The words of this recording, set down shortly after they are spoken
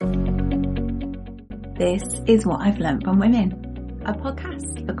This is What I've Learned from Women, a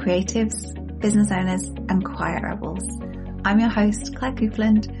podcast for creatives, business owners and quiet rebels. I'm your host, Claire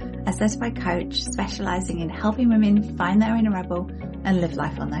Coupland, a certified coach specialising in helping women find their inner rebel and live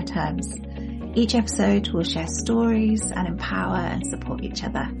life on their terms. Each episode will share stories and empower and support each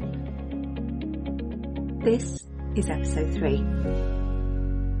other. This is episode 3.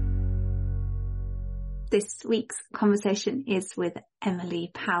 This week's conversation is with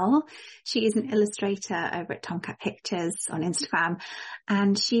Emily Powell. She is an illustrator over at Tomcat Pictures on Instagram,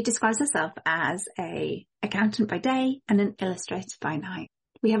 and she describes herself as an accountant by day and an illustrator by night.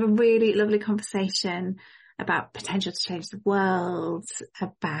 We have a really lovely conversation about potential to change the world,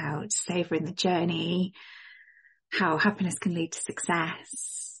 about savouring the journey, how happiness can lead to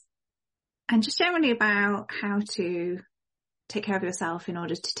success, and just generally about how to take care of yourself in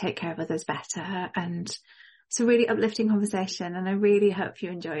order to take care of others better. And it's a really uplifting conversation, and I really hope you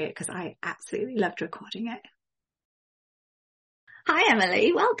enjoy it because I absolutely loved recording it. Hi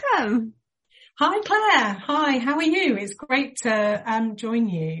Emily, welcome. Hi Claire, hi, how are you? It's great to join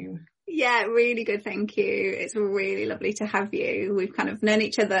you. Yeah, really good, thank you. It's really lovely to have you. We've kind of known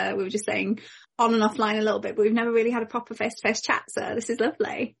each other, we were just saying on and offline a little bit, but we've never really had a proper face-to-face chat, so this is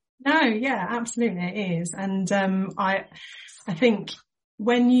lovely. No, yeah, absolutely it is. And I think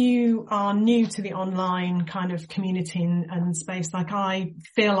when you are new to the online kind of community and space, like I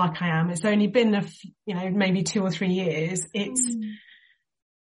feel like I am, it's only been maybe 2 or 3 years. It's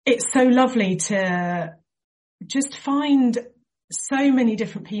so lovely to just find so many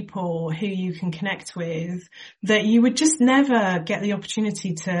different people who you can connect with that you would just never get the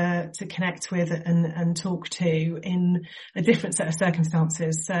opportunity to connect with and talk to in a different set of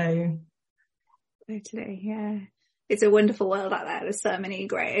circumstances. So totally, yeah. It's a wonderful world out there. There's so many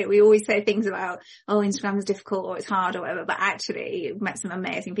great, we always say things about, Instagram is difficult or it's hard or whatever, but actually you've met some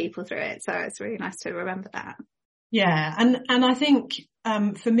amazing people through it. So it's really nice to remember that. Yeah. And I think,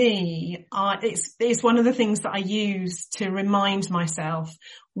 for me, it's one of the things that I use to remind myself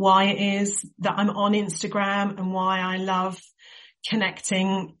why it is that I'm on Instagram and why I love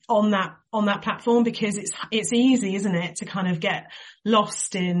connecting on that platform, because it's easy, isn't it, to kind of get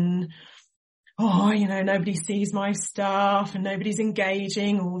lost in, nobody sees my stuff and nobody's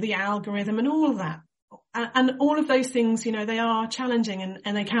engaging, or the algorithm and all of that. And all of those things, they are challenging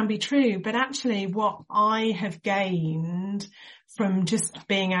and they can be true. But actually what I have gained from just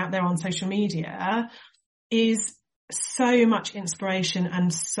being out there on social media is so much inspiration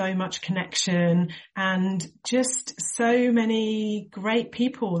and so much connection and just so many great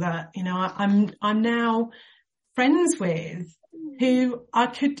people that, I'm now friends with, who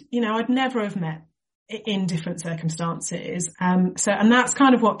I'd never have met in different circumstances. And that's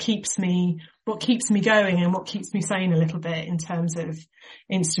kind of what keeps me going and what keeps me sane a little bit in terms of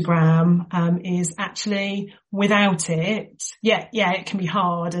Instagram, is actually without it. Yeah, it can be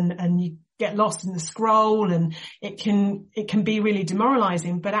hard and you get lost in the scroll and it can be really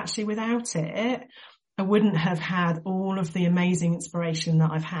demoralizing, but actually without it, I wouldn't have had all of the amazing inspiration that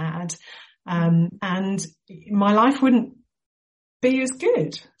I've had. And my life wouldn't be as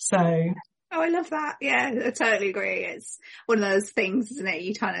good. So. Oh, I love that. Yeah, I totally agree. It's one of those things, isn't it?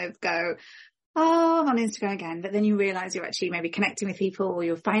 You kind of go, I'm on Instagram again, but then you realise you're actually maybe connecting with people, or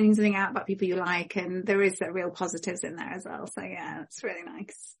you're finding something out about people you like, and there is that real positives in there as well. So yeah, it's really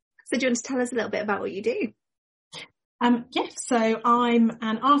nice. So do you want to tell us a little bit about what you do? Yes, so I'm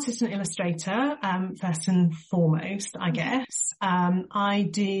an artist and illustrator, first and foremost, I guess. I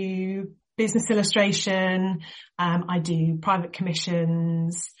do business illustration, I do private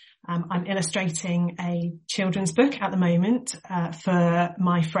commissions. I'm illustrating a children's book at the moment for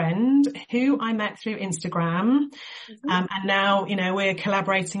my friend who I met through Instagram. And now, we're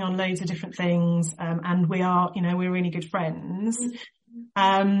collaborating on loads of different things, and we're really good friends.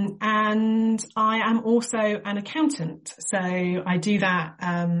 And I am also an accountant. So I do that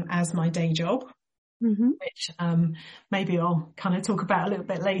as my day job, which maybe I'll kind of talk about a little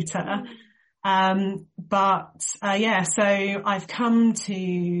bit later. So I've come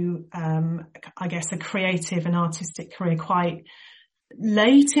to, I guess, a creative and artistic career quite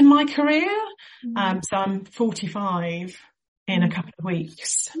late in my career. So I'm 45 in a couple of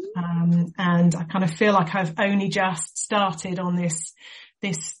weeks. And I kind of feel like I've only just started on this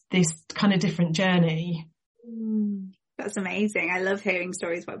kind of different journey. That's amazing. I love hearing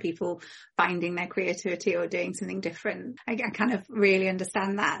stories about people finding their creativity or doing something different. I kind of really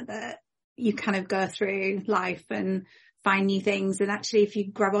understand that you kind of go through life and find new things, and actually if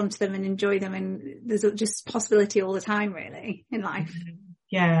you grab onto them and enjoy them, and there's just possibility all the time really in life.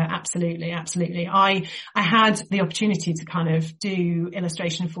 Yeah, absolutely. Absolutely. I had the opportunity to kind of do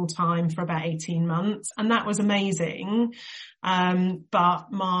illustration full time for about 18 months, and that was amazing.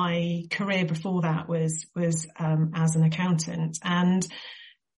 But my career before that was as an accountant, and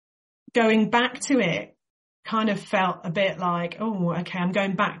going back to it kind of felt a bit like, oh, okay, I'm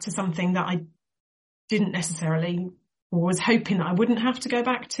going back to something that I didn't necessarily, or was hoping that I wouldn't have to go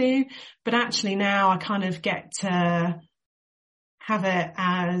back to. But actually now I kind of get to have it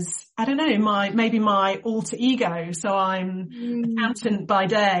as, I don't know, maybe my alter ego. So I'm accountant by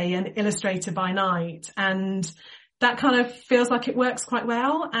day and illustrator by night. And that kind of feels like it works quite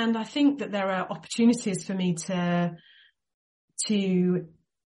well. And I think that there are opportunities for me to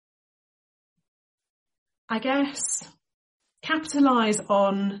I guess, capitalize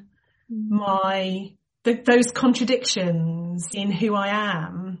on those contradictions in who I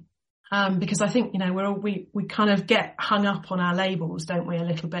am. Because I think, we kind of get hung up on our labels, don't we, a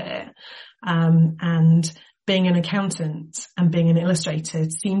little bit? And being an accountant and being an illustrator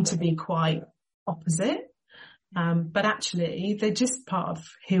seem to be quite opposite. But actually they're just part of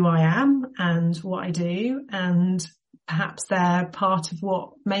who I am and what I do. And perhaps they're part of what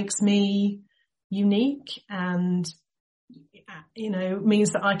makes me unique and,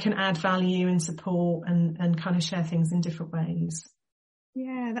 means that I can add value and support and kind of share things in different ways.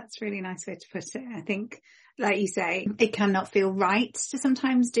 Yeah, that's a really nice way to put it. I think, like you say, it cannot feel right to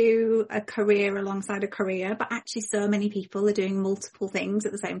sometimes do a career alongside a career, but actually so many people are doing multiple things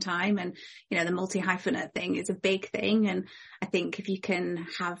at the same time. And, the multi-hyphenate thing is a big thing. And I think if you can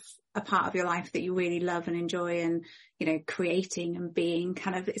have a part of your life that you really love and enjoy and, creating and being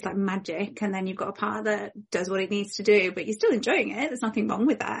it's like magic. And then you've got a part that does what it needs to do, but you're still enjoying it. There's nothing wrong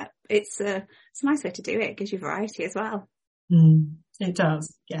with that. It's a nice way to do it. It gives you variety as well. It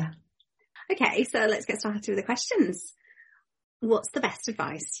does. Yeah. Okay. So let's get started with the questions. What's the best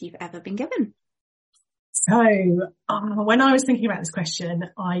advice you've ever been given? So when I was thinking about this question,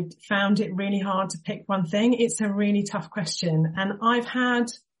 I found it really hard to pick one thing. It's a really tough question. And I've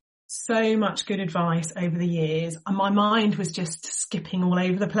had so much good advice over the years, and my mind was just skipping all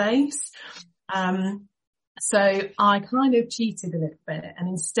over the place. So I kind of cheated a little bit, and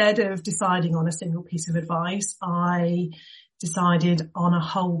instead of deciding on a single piece of advice, I decided on a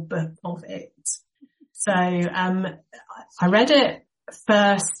whole book of it. So I read it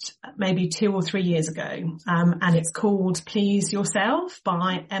first maybe 2 or 3 years ago, and it's called Please Yourself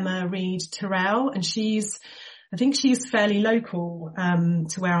by Emma Reed Terrell, and I think she's fairly local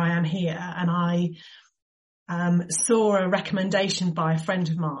to where I am here, and I saw a recommendation by a friend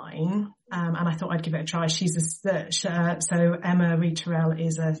of mine, and I thought I'd give it a try. So Emma Reed Terrell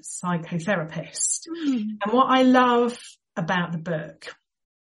is a psychotherapist, and what I love about the book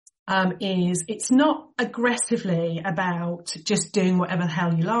is it's not aggressively about just doing whatever the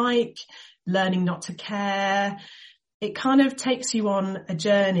hell you like, learning not to care. It kind of takes you on a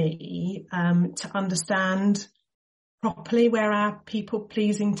journey to understand properly where our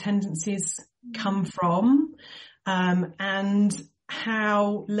people-pleasing tendencies come from, and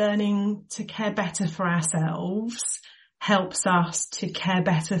how learning to care better for ourselves helps us to care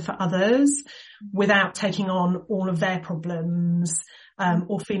better for others without taking on all of their problems,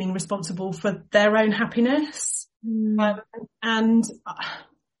 or feeling responsible for their own happiness. And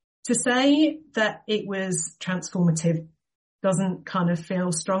to say that it was transformative doesn't kind of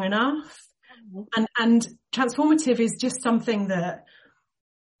feel strong enough. And transformative is just something that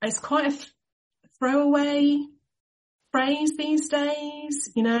is quite a throwaway phrase these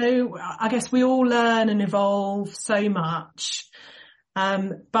days. I guess we all learn and evolve so much.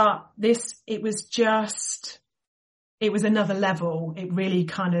 But it was another level. It really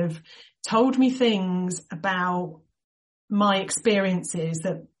kind of told me things about my experiences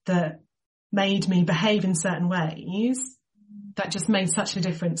that made me behave in certain ways that just made such a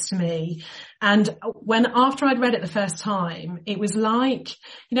difference to me. And after I'd read it the first time, it was like,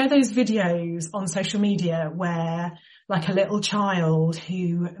 those videos on social media where like a little child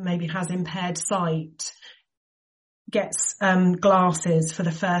who maybe has impaired sight gets glasses for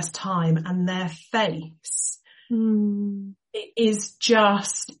the first time, and their face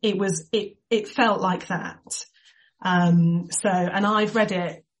it felt like that. And I've read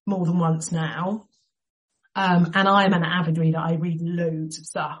it more than once now. And I'm an avid reader. I read loads of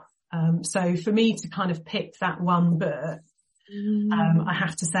stuff. So for me to kind of pick that one book, I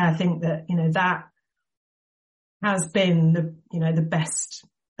have to say, I think that, that has been the best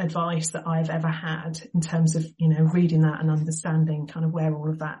advice that I've ever had in terms of, reading that and understanding kind of where all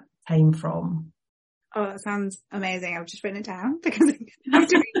of that came from. Oh, that sounds amazing. I've just written it down because I have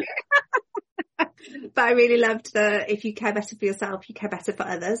to read it. But I really loved if you care better for yourself, you care better for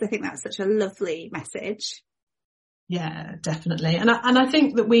others. I think that's such a lovely message. Yeah, definitely. And I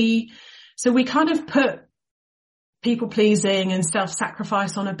think that we kind of put people pleasing and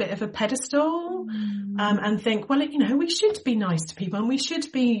self-sacrifice on a bit of a pedestal, and think, well, we should be nice to people and we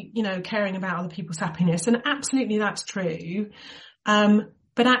should be, caring about other people's happiness. And absolutely that's true.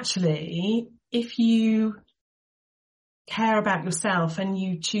 But actually, if you care about yourself and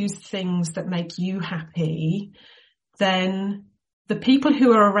you choose things that make you happy, then the people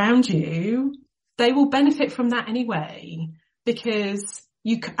who are around you, they will benefit from that anyway, because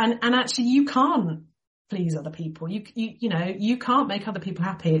actually you can't please other people. You can't make other people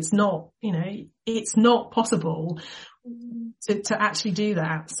happy. It's not, it's not possible to actually do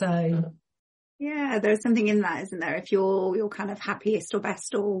that. So yeah, there's something in that, isn't there? If you're kind of happiest or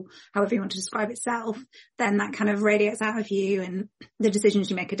best, or however you want to describe itself, then that kind of radiates out of you, and the decisions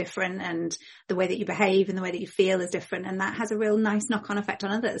you make are different, and the way that you behave and the way that you feel is different, and that has a real nice knock-on effect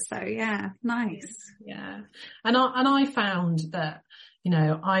on others. So yeah, nice. Yeah. And I found that,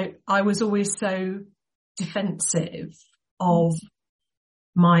 I was always so defensive of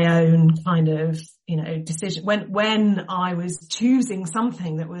my own kind of, decision. When I was choosing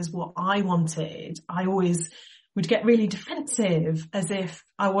something that was what I wanted, I always would get really defensive, as if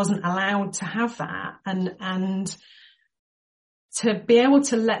I wasn't allowed to have that. And to be able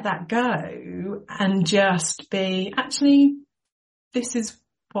to let that go and just be, actually, this is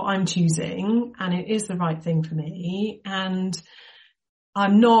what I'm choosing and it is the right thing for me. And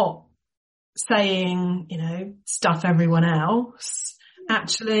I'm not saying, stuff everyone else.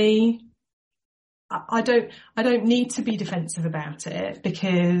 Actually, I don't need to be defensive about it,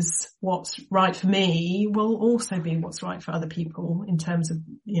 because what's right for me will also be what's right for other people in terms of,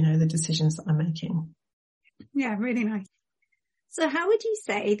 the decisions that I'm making. Yeah, really nice. So how would you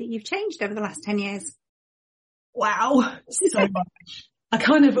say that you've changed over the last 10 years? Wow, so much.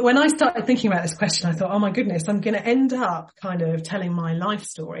 When I started thinking about this question, I thought, oh my goodness, I'm going to end up kind of telling my life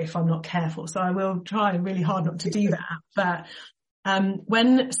story if I'm not careful. So I will try really hard not to do that. But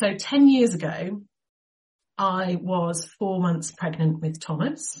 10 years ago, I was 4 months pregnant with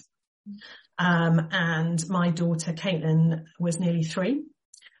Thomas, and my daughter Caitlin was nearly 3.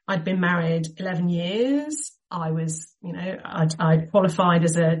 I'd been married 11 years. I was, I'd qualified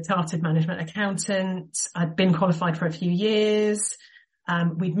as a chartered management accountant. I'd been qualified for a few years.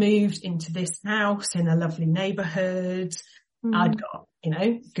 We'd moved into this house in a lovely neighbourhood. I'd got,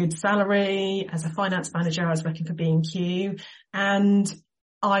 good salary as a finance manager. I was working for B&Q, and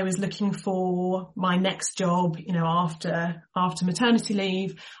I was looking for my next job, after maternity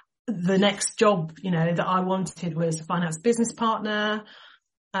leave. The next job, that I wanted was a finance business partner.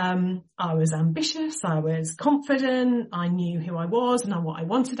 I was ambitious. I was confident. I knew who I was and what I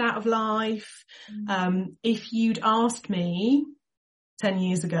wanted out of life. If you'd asked me 10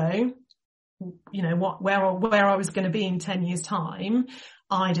 years ago, where I was going to be in 10 years time,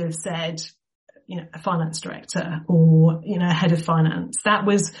 I'd have said, a finance director or, head of finance. That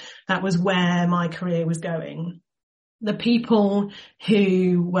was where my career was going. The people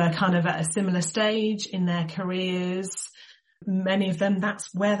who were kind of at a similar stage in their careers, many of them,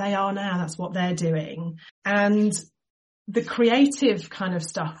 that's where they are now. That's what they're doing. And the creative kind of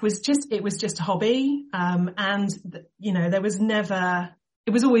stuff it was just a hobby.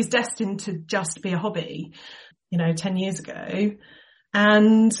 It was always destined to just be a hobby, 10 years ago.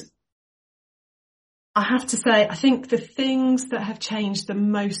 And I have to say, I think the things that have changed the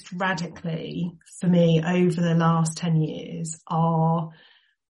most radically for me over the last 10 years are,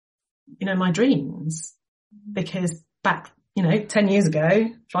 my dreams. Because back, 10 years ago,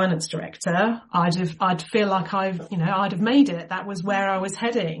 finance director, I'd feel like I'd have made it. That was where I was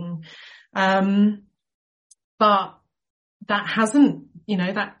heading. But that hasn't,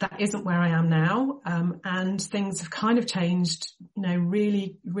 that isn't where I am now. And things have kind of changed,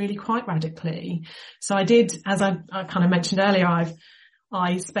 really, really quite radically. So I did, as I kind of mentioned earlier,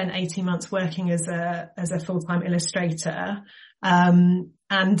 I spent 18 months working as a full-time illustrator. And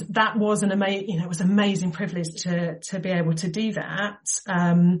that was it was an amazing privilege to be able to do that.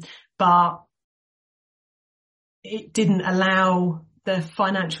 But it didn't allow the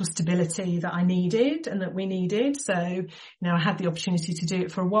financial stability that I needed and that we needed. So, I had the opportunity to do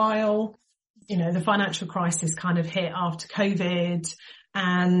it for a while. The financial crisis kind of hit after COVID,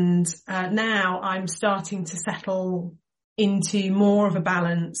 and now I'm starting to settle into more of a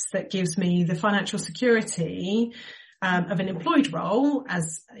balance that gives me the financial security of an employed role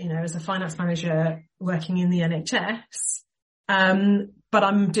as a finance manager working in the NHS. But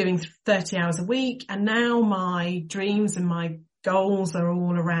I'm doing 30 hours a week, and now my dreams and my goals are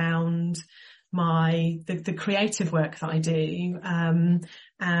all around the creative work that I do.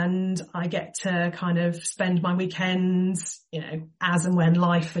 And I get to kind of spend my weekends, as and when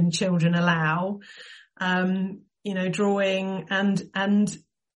life and children allow, drawing, and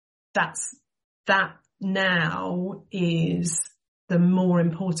that now is the more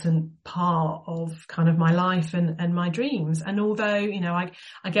important part of kind of my life and my dreams. And although, I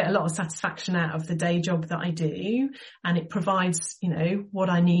get a lot of satisfaction out of the day job that I do, and it provides, what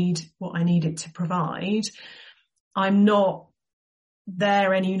I need it to provide, I'm not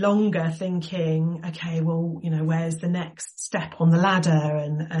there any longer thinking, okay, well, where's the next step on the ladder,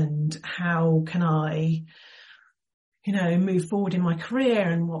 and how can I, move forward in my career,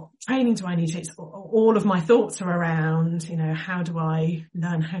 and what training do I need to, all of my thoughts are around, how do I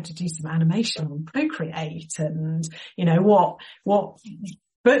learn how to do some animation and Procreate, and, what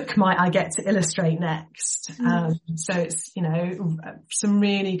book might I get to illustrate next? So it's, some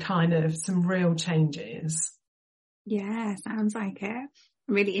real changes. Yeah, sounds like it.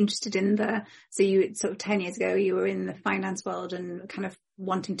 I'm really interested in so you sort of 10 years ago, you were in the finance world and kind of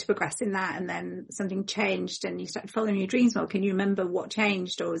wanting to progress in that, and then something changed and you started following your dreams more. Can you remember what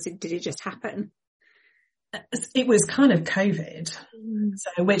changed, or did it just happen? It was kind of COVID.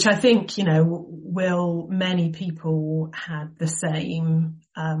 So, which I think, many people had the same,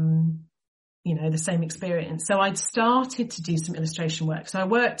 the same experience. So I'd started to do some illustration work. So I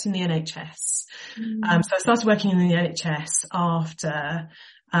worked in the NHS. So I started working in the NHS after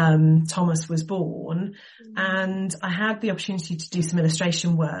Thomas was born, and I had the opportunity to do some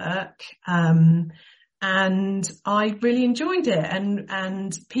illustration work. And I really enjoyed it, and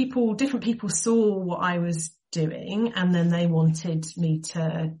different people saw what I was doing, and then they wanted me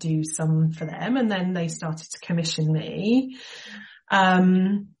to do some for them, and then they started to commission me.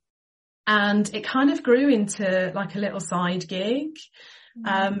 And it kind of grew into like a little side gig.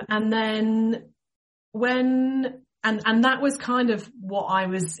 And then and that was kind of what I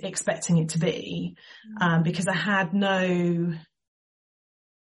was expecting it to be, because I had no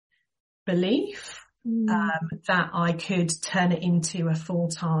belief that I could turn it into a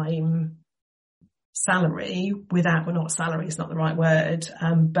full-time salary not salary is not the right word,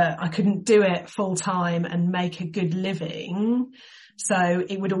 but I couldn't do it full-time and make a good living. So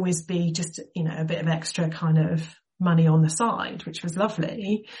it would always be just, a bit of extra kind of money on the side, which was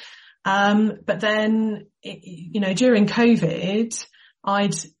lovely. But then, during COVID,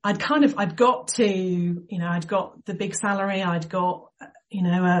 I'd got the big salary, I'd got,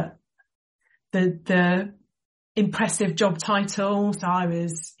 the impressive job title. So I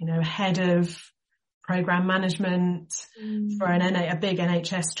was, head of program management for a big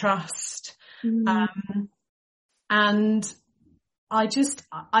NHS trust. And I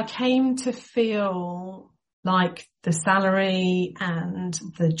came to feel like the salary and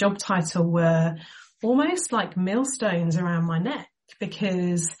the job title were almost like millstones around my neck,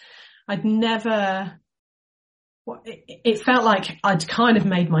 because it felt like I'd kind of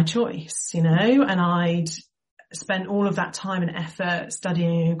made my choice, and I'd spent all of that time and effort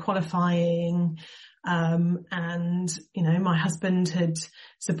studying and qualifying. And, my husband had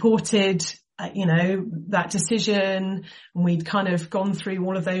supported that decision, and we'd kind of gone through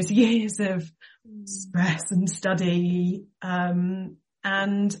all of those years of stress and study.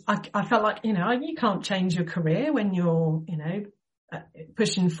 And I felt like, you can't change your career when you're,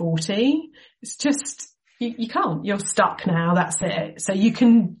 pushing 40. It's just, you can't, you're stuck now. That's it. So you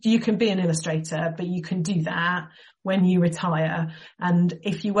can be an illustrator, but you can do that when you retire. And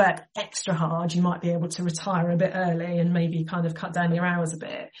if you work extra hard, you might be able to retire a bit early and maybe kind of cut down your hours a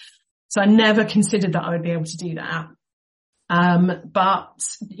bit. So I never considered that I would be able to do that. But,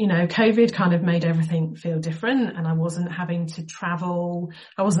 COVID kind of made everything feel different, and I wasn't having to travel.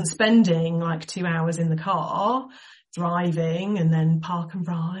 I wasn't spending like 2 hours in the car driving and then park and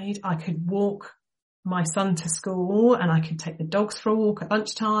ride. I could walk my son to school, and I could take the dogs for a walk at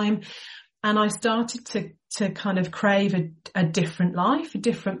lunchtime. And I started to kind of crave a different life, a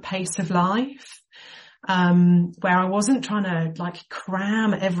different pace of life. Where I wasn't trying to like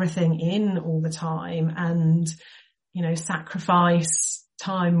cram everything in all the time and, sacrifice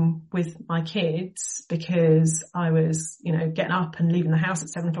time with my kids because I was, getting up and leaving the house at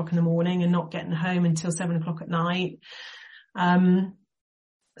 7:00 in the morning and not getting home until 7:00 at night.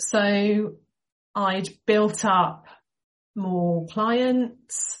 So I'd built up more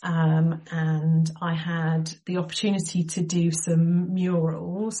clients, and I had the opportunity to do some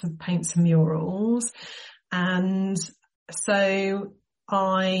murals, paint some murals. And so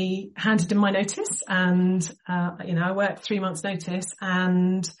I handed in my notice, and, I worked 3 months notice,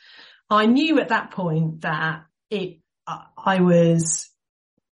 and I knew at that point that I was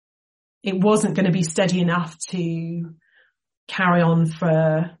it wasn't going to be steady enough to carry on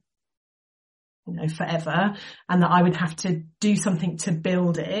for, forever, and that I would have to do something to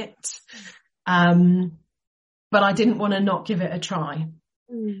build it. But I didn't want to not give it a try,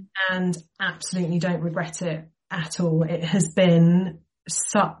 and absolutely don't regret it at all. It has been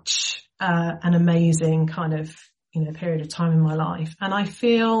such an amazing kind of, period of time in my life. And I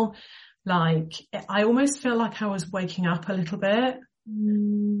almost feel like I was waking up a little bit,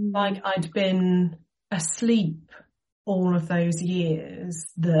 like I'd been asleep all of those years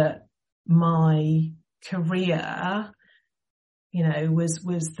that my career,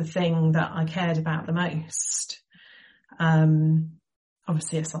 was the thing that I cared about the most.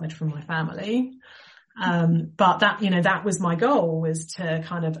 Obviously aside from my family. But that was my goal, was to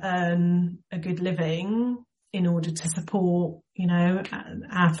kind of earn a good living in order to support,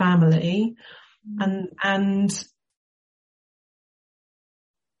 our family. And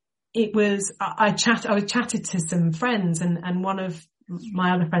it was, I chatted to some friends, and one of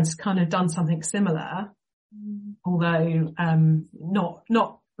my other friends has kind of done something similar, although,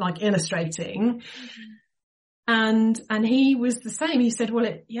 not like illustrating. And he was the same. He said, well,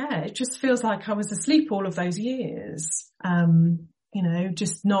 it just feels like I was asleep all of those years.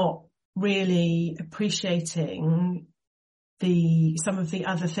 Just not really appreciating some of the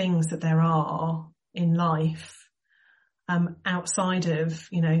other things that there are in life, outside of,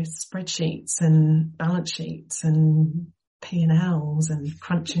 spreadsheets and balance sheets and P&Ls and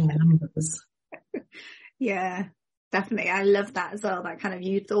crunching the numbers. Yeah, definitely. I love that as well. That kind of,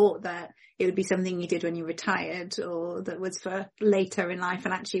 you thought that it would be something you did when you retired, or that was for later in life.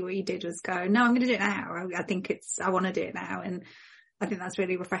 And actually what you did was go, no, I'm going to do it now. I want to do it now. And I think that's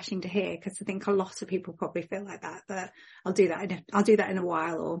really refreshing to hear, because I think a lot of people probably feel like that I'll do that in a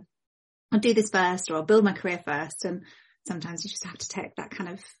while, or I'll do this first, or I'll build my career first. And sometimes you just have to take that kind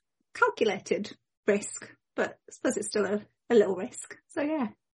of calculated risk, but I suppose it's still a little risk. So yeah.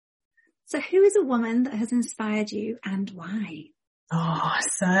 So who is a woman that has inspired you, and why? Oh,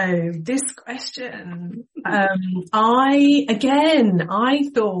 so this question, I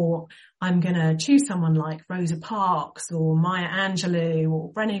thought I'm going to choose someone like Rosa Parks or Maya Angelou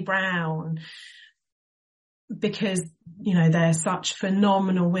or Brené Brown, because, they're such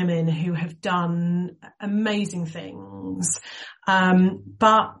phenomenal women who have done amazing things.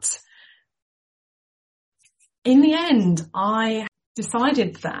 But in the end, I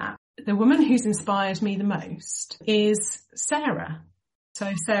decided that the woman who's inspired me the most is Sarah.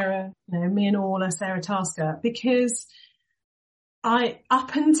 So Sarah, me and all are Sarah Tasker, because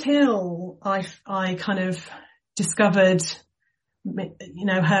up until I kind of discovered,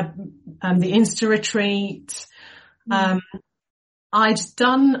 her, the Insta retreat, I'd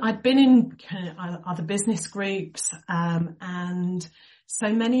been in kind of other business groups, and so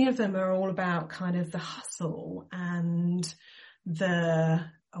many of them are all about kind of the hustle and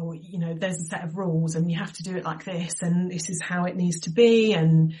there's a set of rules and you have to do it like this, and this is how it needs to be.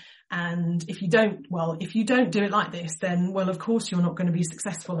 And if you don't do it like this, then, well, of course you're not going to be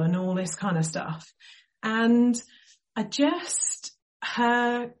successful, and all this kind of stuff. And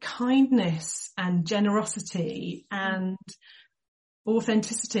her kindness and generosity and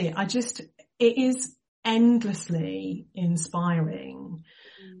authenticity, it is endlessly inspiring.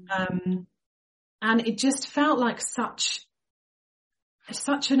 And it just felt like such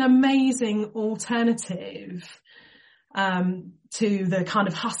an amazing alternative to the kind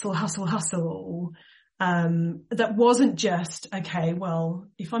of hustle that wasn't just, okay, well,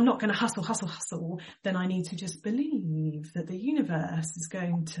 if I'm not going to hustle, then I need to just believe that the universe is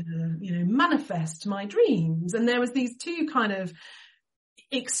going to, manifest my dreams. And there was these two kind of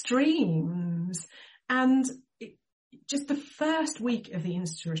extremes. And just the first week of the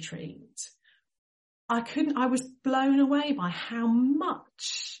Insta retreat, I was blown away by how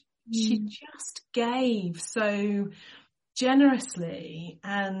much she just gave so generously.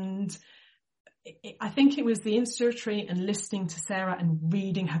 And I think it was the Insta retreat and listening to Sarah and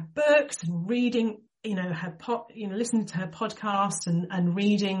reading her books and reading, listening to her podcast and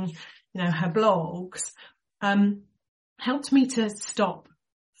reading, her blogs, helped me to stop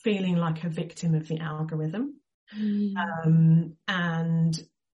feeling like a victim of the algorithm. And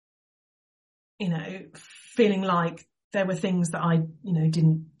feeling like there were things that I,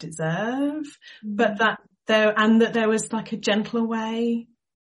 didn't deserve, but that there was like a gentler way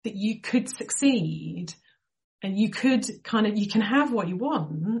that you could succeed, and you can have what you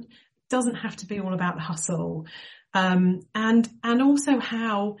want. It doesn't have to be all about the hustle. And also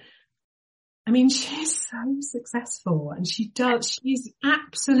how, she's so successful, and she's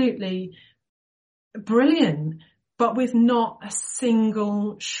absolutely brilliant, but with not a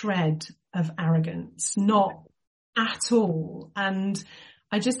single shred of arrogance, not at all. And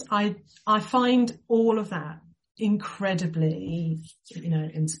I find all of that incredibly,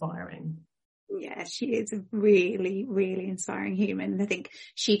 inspiring. Yeah, she is a really, really inspiring human. I think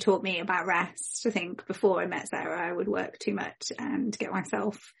she taught me about rest. I think before I met Sarah, I would work too much and get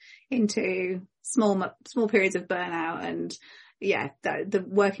myself into small periods of burnout. And yeah, the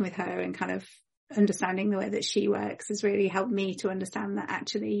working with her and kind of understanding the way that she works has really helped me to understand that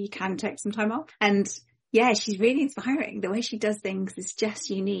actually you can take some time off. And yeah, she's really inspiring. The way she does things is just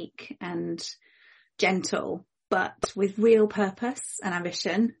unique and gentle, but with real purpose and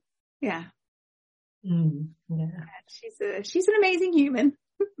ambition. Yeah. Yeah. She's an amazing human.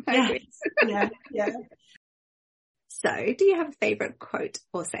 Yeah. So, do you have a favourite quote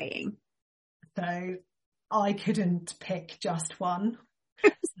or saying? So, I couldn't pick just one.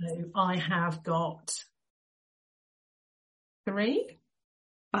 So, I have got 3.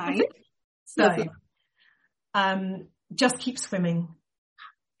 Fine. So, just keep swimming.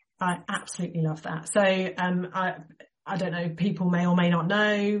 I absolutely love that. So, I don't know, people may or may not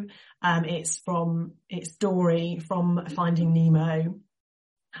know, it's Dory from Finding Nemo.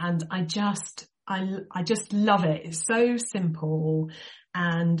 And I just love it. It's so simple.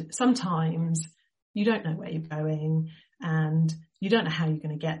 And sometimes you don't know where you're going and you don't know how you're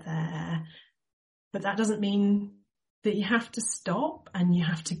going to get there. But that doesn't mean that you have to stop and you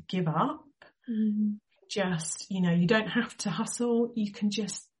have to give up. Mm. Just, you don't have to hustle. You can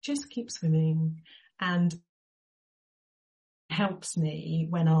just keep swimming. And helps me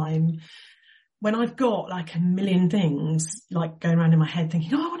when I've got like a million things like going around in my head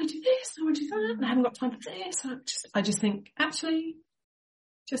thinking, I want to do this, I want to do that, and I haven't got time for this. I just think, actually,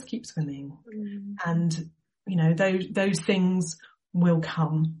 just keep swimming. And, those things will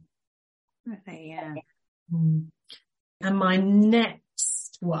come. Okay, yeah. And my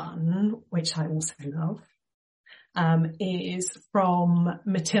next one, which I also love, is from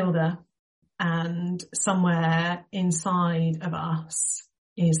Matilda. And somewhere inside of us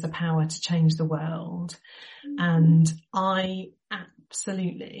is the power to change the world. And I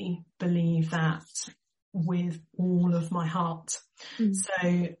absolutely believe that with all of my heart.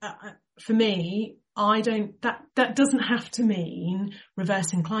 So for me, that doesn't have to mean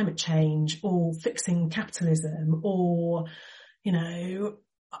reversing climate change or fixing capitalism or,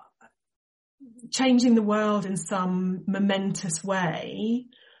 changing the world in some momentous way.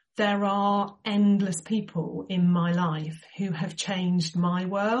 There are endless people in my life who have changed my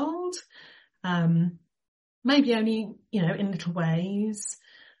world, maybe only, in little ways.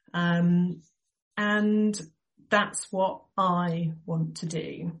 And that's what I want to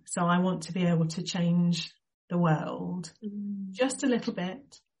do. So I want to be able to change the world just a little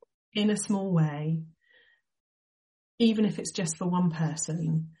bit in a small way, even if it's just for one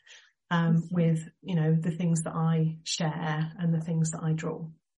person, with, the things that I share and the things that I draw.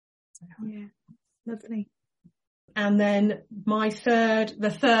 Yeah, lovely. And then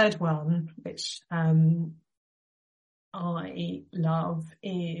the third one, which I love,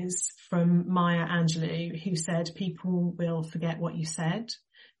 is from Maya Angelou, who said, people will forget what you said,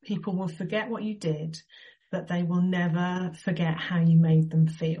 people will forget what you did, but they will never forget how you made them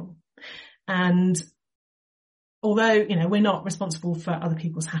feel. And although, we're not responsible for other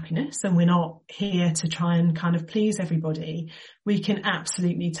people's happiness and we're not here to try and kind of please everybody, we can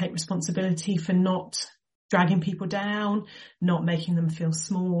absolutely take responsibility for not dragging people down, not making them feel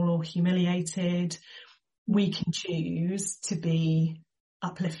small or humiliated. We can choose to be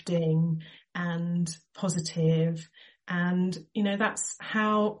uplifting and positive. And, that's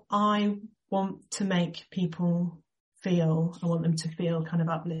how I want to make people feel. I want them to feel kind of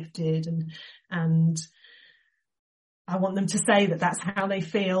uplifted and I want them to say that that's how they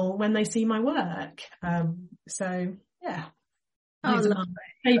feel when they see my work. So yeah, these are my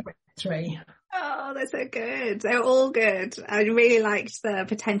favourite 3. Oh, they're so good. They're all good. I really liked the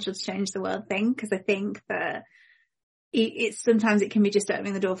potential to change the world thing, because I think that sometimes it can be just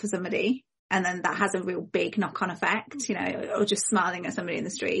opening the door for somebody, and then that has a real big knock-on effect, or just smiling at somebody in the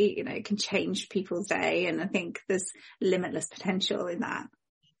street, it can change people's day. And I think there's limitless potential in that.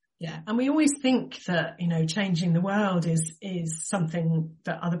 Yeah. And we always think that, changing the world is something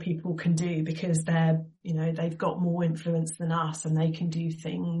that other people can do because they've got more influence than us and they can do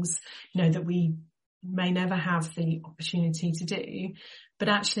things, that we may never have the opportunity to do. But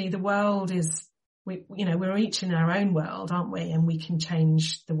actually the world is, we're each in our own world, aren't we? And we can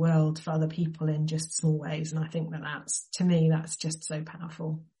change the world for other people in just small ways. And I think to me, that's just so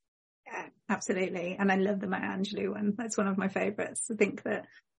powerful. Yeah, absolutely. And I love the Maya Angelou one. That's one of my favourites. I think that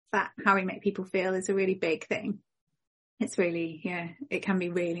how we make people feel is a really big thing. It's really, it can be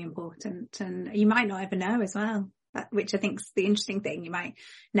really important, and you might not ever know as well, which I think is the interesting thing. You might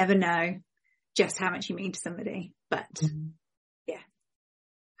never know just how much you mean to somebody, but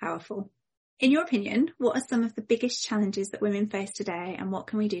powerful. In your opinion, what are some of the biggest challenges that women face today, and what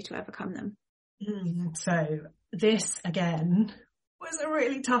can we do to overcome them? So this again was a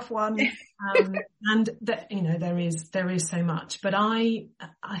really tough one, and that, there is so much, but I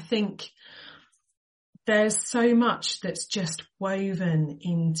think there's so much that's just woven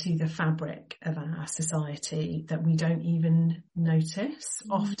into the fabric of our society that we don't even notice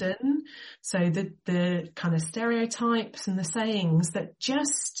often. So the kind of stereotypes and the sayings that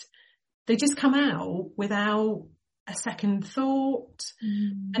they just come out without a second thought.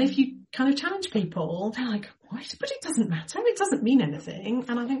 And if you kind of challenge people, they're like, what? But it doesn't matter. It doesn't mean anything.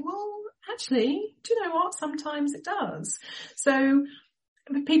 And I think, well, actually, do you know what? Sometimes it does. So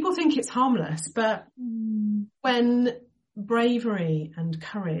people think it's harmless, but when bravery and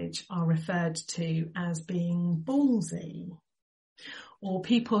courage are referred to as being ballsy, or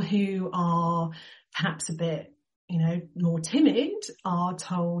people who are perhaps a bit, more timid are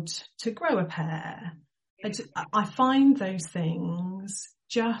told to grow a pair, I find those things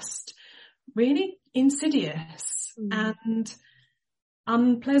just really insidious and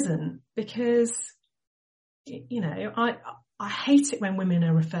unpleasant, because, I hate it when women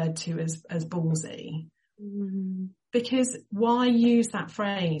are referred to as ballsy. Because why use that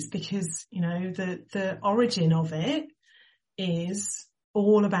phrase? Because, the origin of it is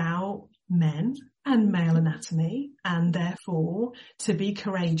all about men and male anatomy, and therefore to be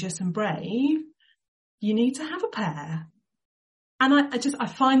courageous and brave, you need to have a pair. And I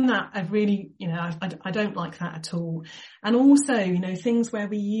find that I really, I don't like that at all. And also, things where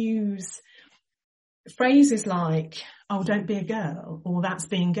we use phrases like, oh, don't be a girl, or that's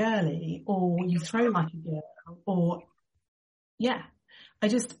being girly, or you throw like a girl, or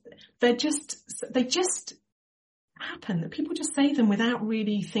they just happen, that people just say them without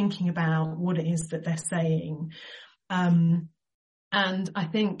really thinking about what it is that they're saying. And I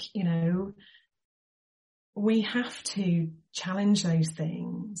think, we have to challenge those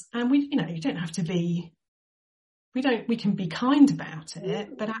things, and we don't have to be, we can be kind about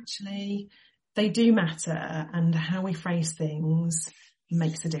it, but actually they do matter, and how we phrase things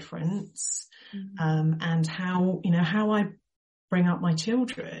makes a difference. And how I bring up my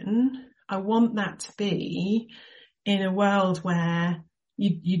children, I want that to be in a world where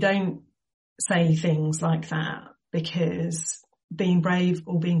you don't say things like that, because being brave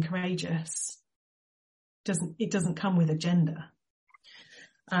or being courageous doesn't come with a gender.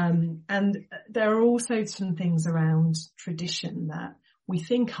 And there are also some things around tradition that we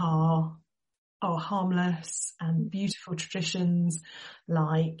think are harmless and beautiful traditions,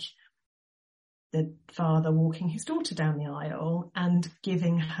 like the father walking his daughter down the aisle and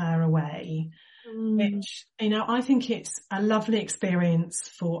giving her away, which, I think it's a lovely experience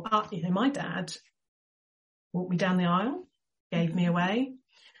for, my dad walked me down the aisle, gave me away.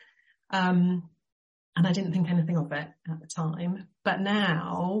 And I didn't think anything of it at the time. But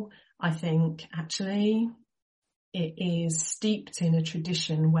now I think actually it is steeped in a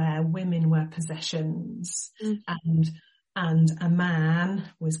tradition where women were possessions, and a man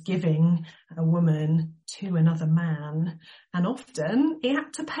was giving a woman to another man, and often he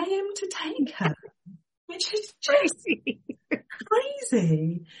had to pay him to take her, which is just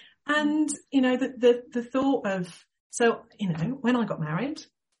crazy. And, the thought of, so, when I got married,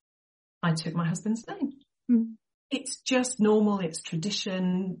 I took my husband's name. It's just normal. It's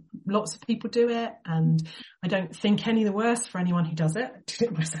tradition. Lots of people do it. And I don't think any the worse for anyone who does it. I did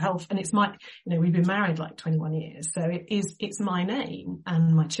it myself. And it's we've been married like 21 years. So it's my name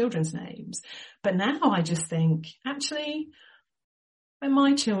and my children's names. But now I just think, actually, when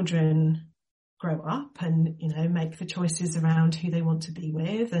my children grow up and, make the choices around who they want to be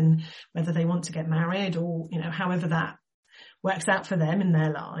with and whether they want to get married or, however that works out for them in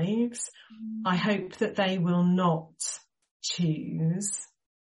their lives, I hope that they will not choose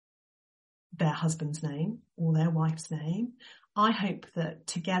their husband's name or their wife's name. I hope that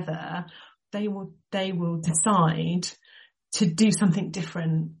together they will decide to do something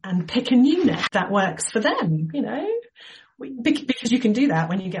different and pick a new name that works for them, because you can do that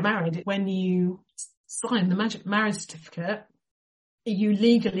when you get married. When you sign the marriage certificate, you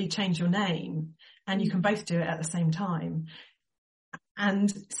legally change your name, and you can both do it at the same time.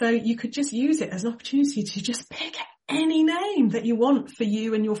 And so you could just use it as an opportunity to just pick any name that you want for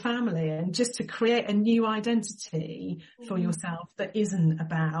you and your family, and just to create a new identity for yourself that isn't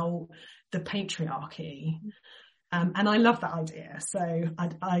about the patriarchy. And I love that idea. So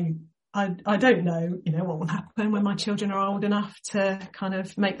I don't know, what will happen when my children are old enough to kind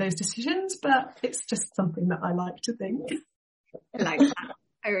of make those decisions, but it's just something that I like to think. I like that.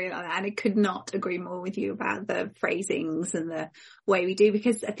 I really like that. And I could not agree more with you about the phrasings and the way we do,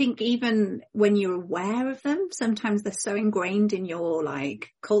 because I think even when you're aware of them, sometimes they're so ingrained in your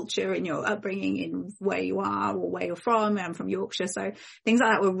culture and your upbringing in where you are or where you're from. I'm from Yorkshire, so things like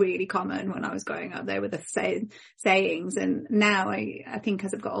that were really common when I was growing up. They were the sayings. And now I think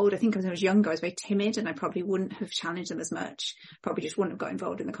as I've got older, I think when I was younger, I was very timid and I probably wouldn't have challenged them as much. Probably just wouldn't have got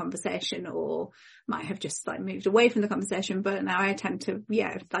involved in the conversation, or might have just moved away from the conversation. But now I tend to,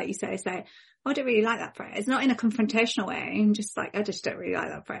 like you say, oh, I don't really like that phrase. Not in a confrontational way. I'm just I just don't really like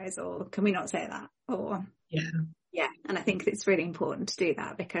that phrase, or can we not say that? Or yeah. And I think it's really important to do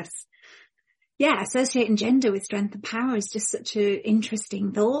that, because associating gender with strength and power is just such an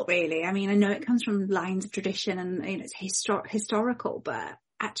interesting thought, really. I mean, I know it comes from lines of tradition and it's historical, but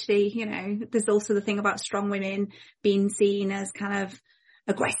actually, there's also the thing about strong women being seen as kind of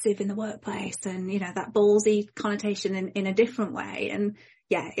aggressive in the workplace, and that ballsy connotation in a different way. And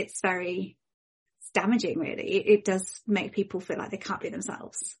it's damaging, really. It does make people feel like they can't be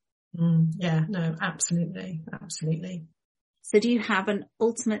themselves. No, absolutely. So do you have an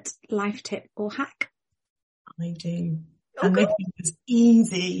ultimate life tip or hack? I do. And this is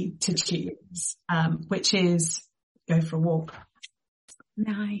easy to choose, which is go for a walk.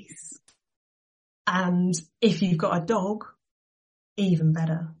 Nice. And if you've got a dog, even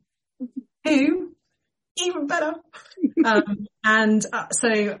better. Who? Even better.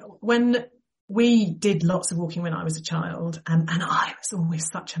 So when we did lots of walking when I was a child, and I was always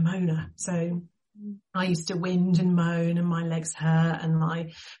such a moaner. So I used to whinge and moan, and my legs hurt and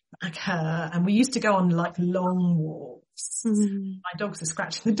my back hurt. And we used to go on long walks. My dogs are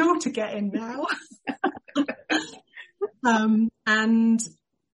scratching the door to get in now. And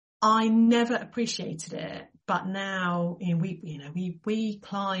I never appreciated it. But now, we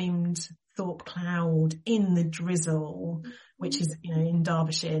climbed Thorpe Cloud in the drizzle, which is, in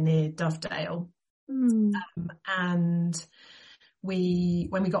Derbyshire near Dovedale. And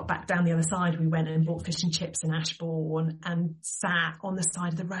when we got back down the other side, we went and bought fish and chips in Ashbourne and sat on the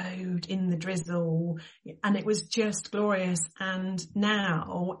side of the road in the drizzle. And it was just glorious. And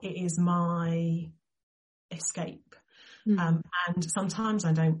now it is my escape. And sometimes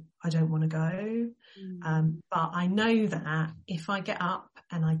I don't want to go. But I know that if I get up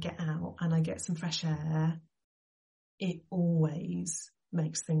and I get out and I get some fresh air, it always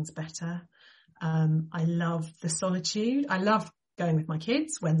makes things better. I love the solitude. I love going with my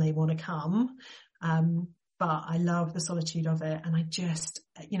kids when they want to come. But I love the solitude of it. And I just,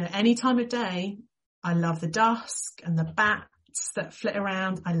 any time of day, I love the dusk and the bats that flit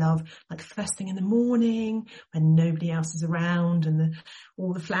around. I love first thing in the morning when nobody else is around and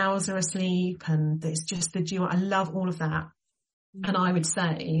all the flowers are asleep and it's just the dew. I love all of that. And I would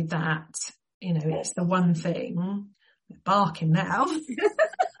say that, it's the one thing, barking now.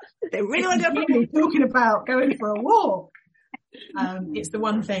 They really want to go talking about going for a walk. It's the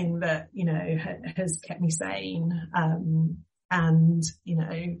one thing that, has kept me sane. And,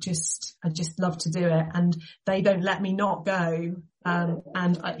 I just love to do it, and they don't let me not go. And,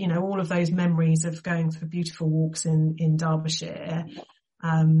 all of those memories of going for beautiful walks in Derbyshire,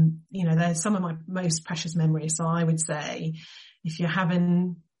 they're some of my most precious memories. So I would say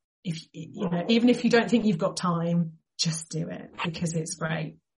even if you don't think you've got time, just do it, because it's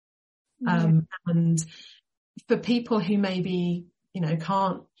great. And for people who maybe,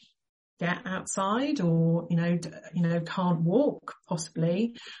 can't get outside or, can't walk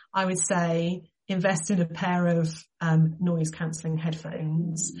possibly, I would say invest in a pair of noise cancelling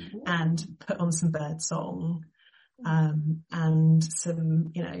headphones and put on some bird song, and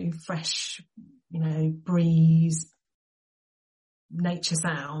some, fresh, breeze, nature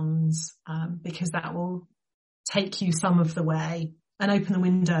sounds, because that will take you some of the way, and open the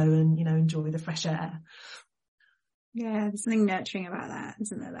window and, enjoy the fresh air. Yeah, there's something nurturing about that,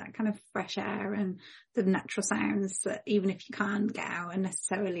 isn't there? That kind of fresh air and the natural sounds that even if you can't get out and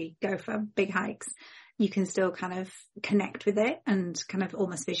necessarily go for big hikes, you can still kind of connect with it and kind of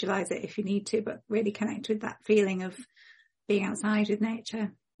almost visualize it if you need to, but really connect with that feeling of being outside with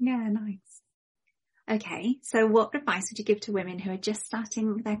nature. Yeah, nice. Okay, so what advice would you give to women who are just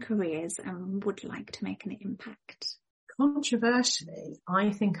starting their careers and would like to make an impact? Controversially,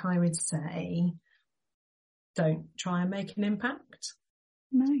 I think I would say, don't try and make an impact.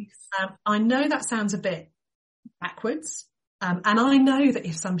 Nice. I know that sounds a bit backwards. And I know that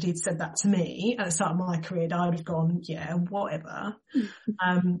if somebody had said that to me at the start of my career, I would have gone, yeah, whatever.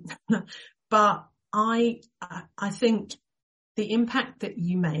 But I think the impact that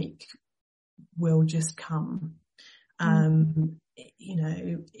you make will just come. You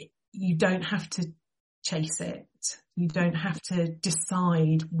know, you don't have to chase it. You don't have to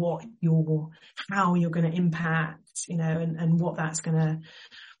decide how you're going to impact, you know, and how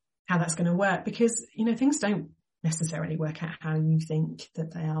that's going to work, because, you know, things don't necessarily work out how you think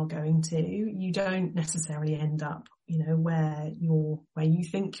that they are going to. You don't necessarily end up, you know, where you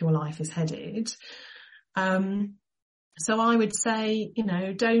think your life is headed. So I would say, you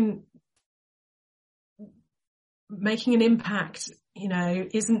know, making an impact, you know,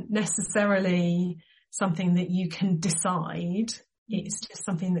 isn't necessarily something that you can decide. It's just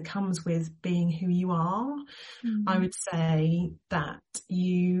something that comes with being who you are. I would say that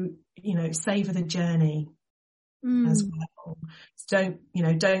you know, savor the journey as well.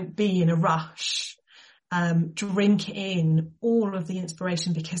 Don't be in a rush. Drink in all of the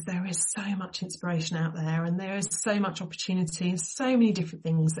inspiration, because there is so much inspiration out there, and there is so much opportunity and so many different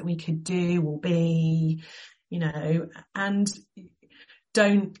things that we could do or be, you know, and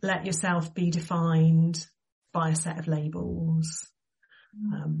don't let yourself be defined by a set of labels.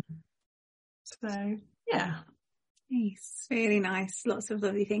 So yeah. Nice, really nice. Lots of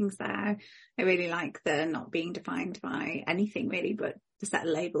lovely things there. I really like the not being defined by anything really, but the set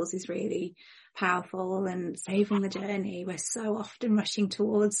of labels is really powerful, and saving the journey. We're so often rushing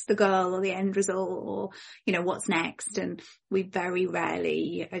towards the goal or the end result, or, you know, what's next. And we very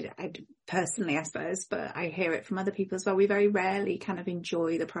rarely, I personally, I suppose, but I hear it from other people as well, we very rarely kind of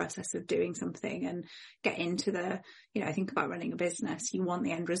enjoy the process of doing something and get into you know, I think about running a business. You want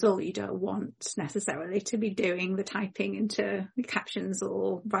the end result. You don't want necessarily to be doing the typing into captions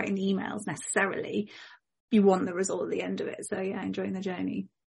or writing the emails necessarily. You want the result at the end of it. So yeah, enjoying the journey.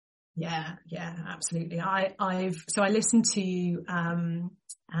 Yeah, absolutely. I listened to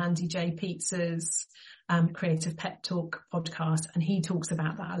Andy J. Pizza's Creative Pep Talk podcast, and he talks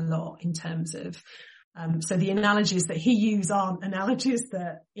about that a lot in terms of so the analogies that he uses aren't analogies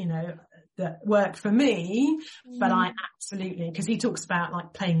that, you know, that work for me, but I absolutely, because he talks about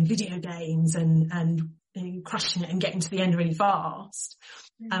like playing video games and crushing it and getting to the end really fast.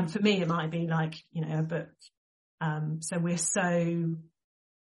 For me, it might be like, you know, a book. So we're so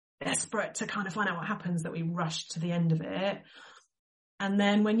desperate to kind of find out what happens that we rush to the end of it. And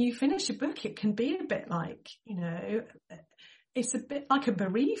then when you finish a book, it can be a bit like, you know, it's a bit like a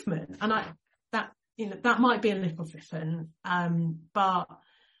bereavement. And that might be a little flippant, but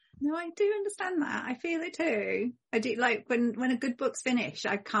no, I do understand that. I feel it too. I do, like when a good book's finished,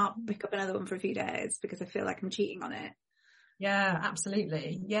 I can't pick up another one for a few days because I feel like I'm cheating on it. Yeah,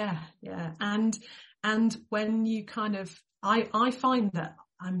 absolutely. Yeah. And when you kind of, I find that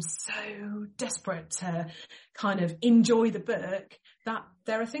I'm so desperate to kind of enjoy the book that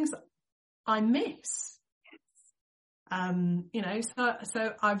there are things that I miss. You know,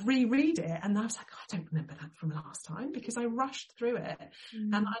 so I reread it and I was like, I don't remember that from last time because I rushed through it.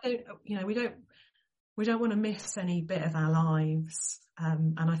 And I don't, you know, we don't want to miss any bit of our lives.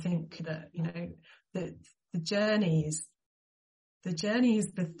 And I think that, you know, the journey is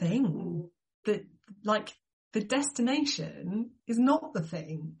the thing. That, like, the destination is not the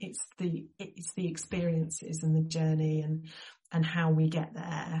thing. It's the experiences and the journey and how we get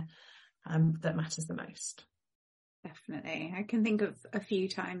there that matters the most. Definitely. I can think of a few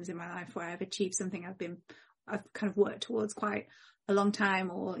times in my life where I've achieved something I've kind of worked towards quite a long time,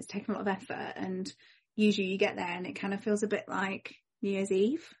 or it's taken a lot of effort, and usually you get there and it kind of feels a bit like New Year's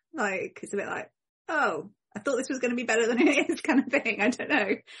Eve. Like, it's a bit like, oh, I thought this was going to be better than it is, kind of thing. I don't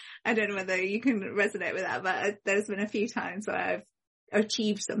know whether you can resonate with that, but there's been a few times where I've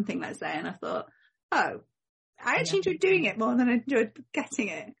achieved something, let's say, and I thought, oh, I actually enjoyed doing it more than I enjoyed getting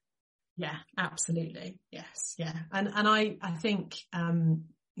it. Yeah, absolutely. Yes. Yeah. And I think,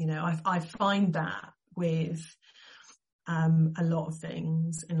 you know, I find that with, a lot of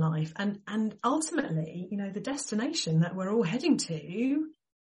things in life, and ultimately, you know, the destination that we're all heading to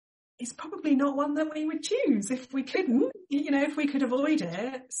is probably not one that we would choose if we couldn't, you know, if we could avoid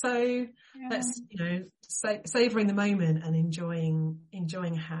it. So let's, you know, savoring the moment and enjoying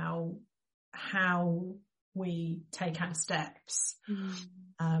how we take our steps,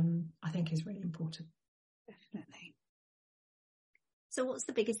 I think is really important. Definitely. So what's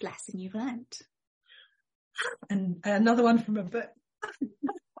the biggest lesson you've learned? And another one from a book.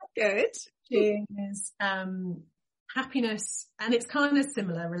 Good. Is happiness, and it's kind of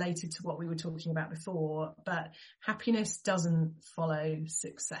similar, related to what we were talking about before, but happiness doesn't follow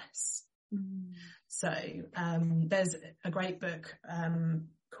success. So there's a great book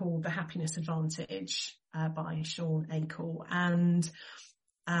called The Happiness Advantage by Sean Akel, and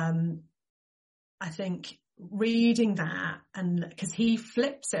I think reading that, and because he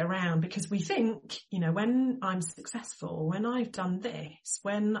flips it around, because we think, you know, when I'm successful, when I've done this,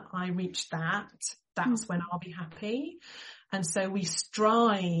 when I reach that, that's when I'll be happy. And so we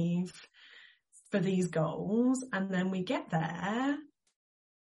strive for these goals, and then we get there,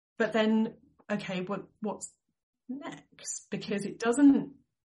 but then, okay, what's next? Because it doesn't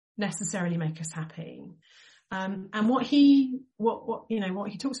necessarily make us happy. And what he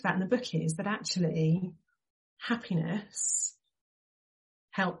talks about in the book is that actually happiness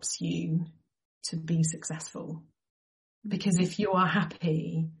helps you to be successful, because if you are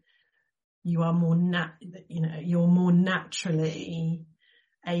happy, you are you're more naturally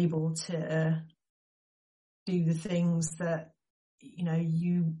able to do the things that, you know,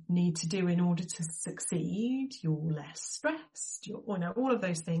 you need to do in order to succeed. You're less stressed, all of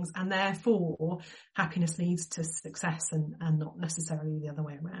those things, and therefore happiness leads to success and not necessarily the other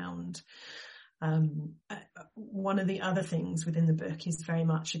way around. One of the other things within the book is very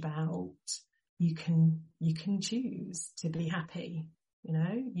much about you can choose to be happy, you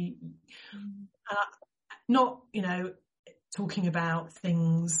know, not, you know, talking about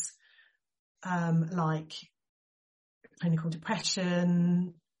things like clinical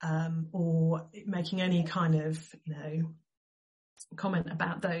depression, or making any kind of, you know, comment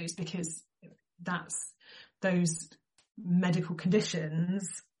about those, because those medical conditions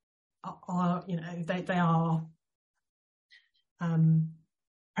are, you know, they are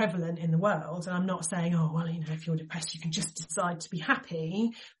prevalent in the world. And I'm not saying, oh, well, you know, if you're depressed, you can just decide to be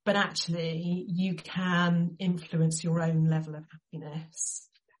happy, but actually you can influence your own level of happiness.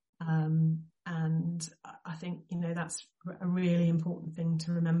 And I think, you know, that's a really important thing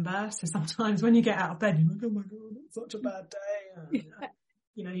to remember. So sometimes when you get out of bed, you're like, oh my God, it's such a bad day.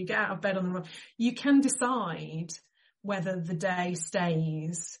 You know, you get out of bed on the wrong, you can decide whether the day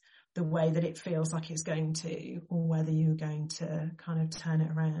stays the way that it feels like it's going to, or whether you're going to kind of turn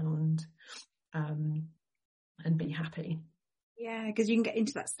it around, and be happy. Yeah, because you can get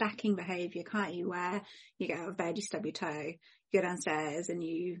into that stacking behaviour, can't you, where you get out of bed, you stub your toe, you go downstairs and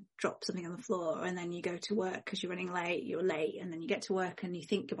you drop something on the floor, and then you go to work because you're running late, you're late, and then you get to work and you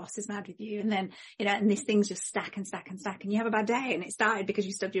think your boss is mad with you, and then, you know, and these things just stack and stack and stack, and you have a bad day, and it started because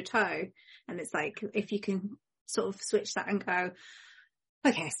you stubbed your toe. And it's like, if you can sort of switch that and go,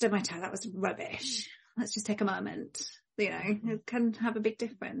 okay, I stubbed my toe, that was rubbish, let's just take a moment, you know, it can have a big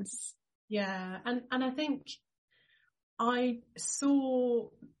difference. Yeah, and I think I saw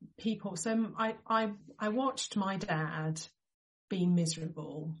people, so I watched my dad be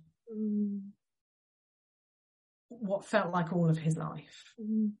miserable, what felt like all of his life.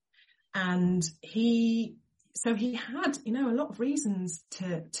 And he had, you know, a lot of reasons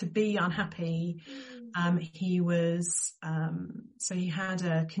to be unhappy. He was, so he had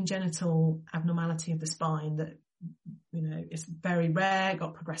a congenital abnormality of the spine that, you know, is very rare,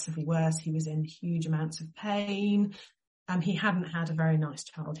 got progressively worse. He was in huge amounts of pain. He hadn't had a very nice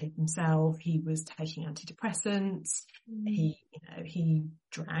childhood himself. He was taking antidepressants. He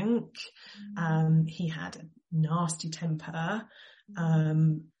drank. He had a nasty temper.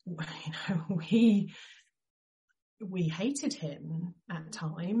 You know, we hated him at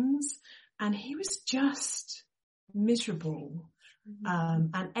times, and he was just miserable.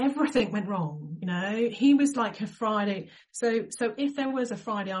 And everything went wrong, you know. He was like a Friday. So if there was a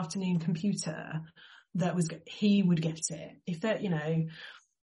Friday afternoon computer that was, he would get it. If that, you know,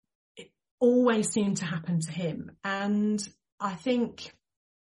 it always seemed to happen to him. And I think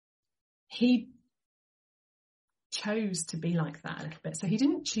he chose to be like that a little bit. So he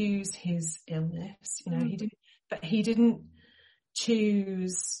didn't choose his illness, you know, he didn't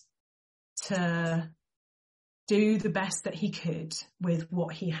choose to do the best that he could with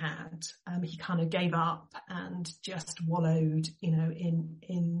what he had. He kind of gave up and just wallowed, you know,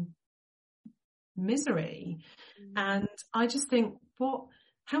 in misery. And I just think,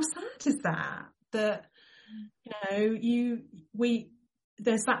 how sad is that? That, you know,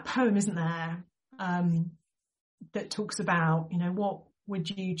 there's that poem, isn't there, that talks about, you know, what would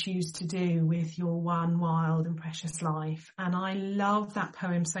you choose to do with your one wild and precious life? And I love that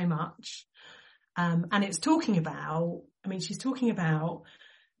poem so much. And it's talking about, she's talking about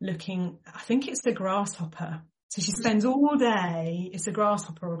looking, I think it's the grasshopper. So she spends all day, it's a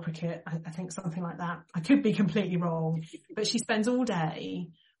grasshopper or a cricket, I think something like that. I could be completely wrong, but she spends all day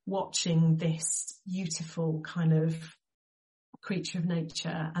watching this beautiful kind of creature of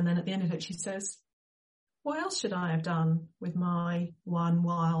nature. And then at the end of it, she says, what else should I have done with my one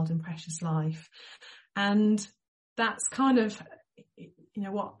wild and precious life? And that's kind of, you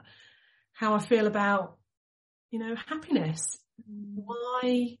know, how I feel about, you know, happiness.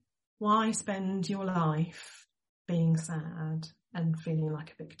 Why spend your life being sad and feeling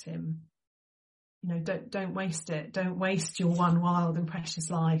like a victim? You know, don't waste it. Don't waste your one wild and precious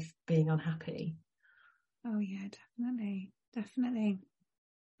life being unhappy. Oh yeah, definitely. Definitely.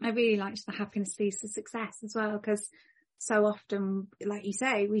 I really liked the happiness leads to success as well, because so often, like you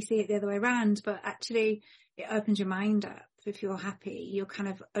say, we see it the other way around, but actually it opens your mind up. If you're happy, you're kind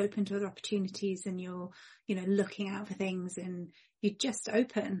of open to other opportunities, and you're, you know, looking out for things, and you're just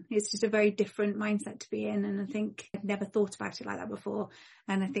open. It's just a very different mindset to be in. And I think I'd never thought about it like that before.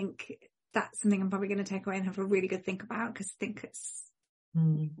 And I think that's something I'm probably going to take away and have a really good think about, because I think it's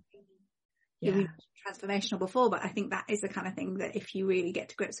really transformational before, but I think that is the kind of thing that if you really get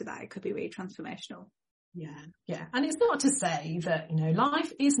to grips with that, it could be really transformational. Yeah. And it's not to say that, you know,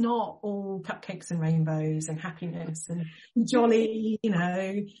 life is not all cupcakes and rainbows and happiness and jolly, you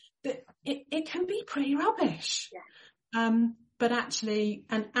know, it can be pretty rubbish. But actually,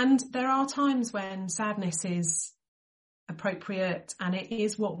 and there are times when sadness is appropriate and it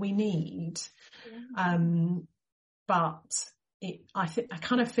is what we need. But I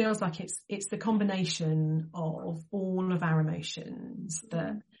kind of feels like it's the combination of all of our emotions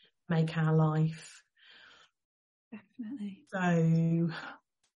that make our life definitely so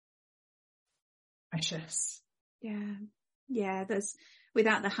precious. Yeah, there's,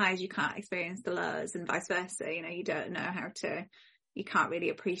 without the highs you can't experience the lows, and vice versa. You know, you can't really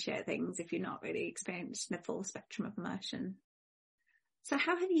appreciate things if you're not really experiencing the full spectrum of emotion. So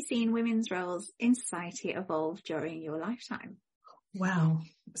how have you seen women's roles in society evolve during your lifetime? Wow.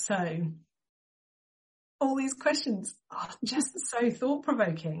 So all these questions are just so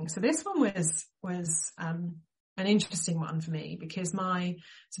thought-provoking. So this one was an interesting one for me, because my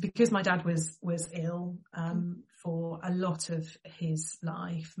dad was ill for a lot of his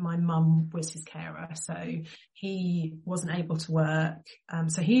life. My mum was his carer, so he wasn't able to work.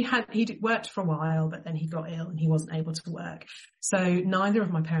 So he worked for a while, but then he got ill and he wasn't able to work. So neither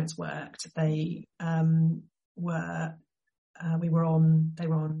of my parents worked. They were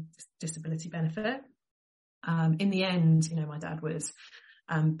on disability benefit. In the end, you know, my dad was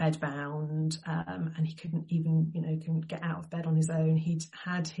bedbound, and he couldn't even, you know, couldn't get out of bed on his own. He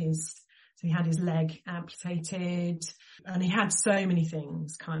had his leg amputated, and he had so many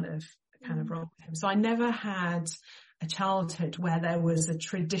things kind of wrong with him. So I never had a childhood where there was a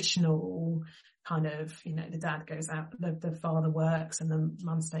traditional kind of, you know, the dad goes out, the father works, and the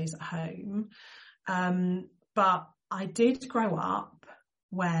mum stays at home. But I did grow up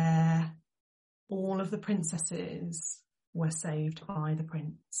where all of the princesses were saved by the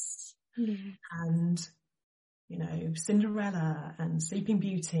prince. And, you know, Cinderella and Sleeping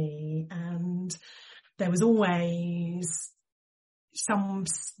Beauty, and there was always some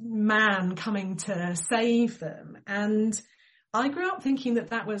man coming to save them. And I grew up thinking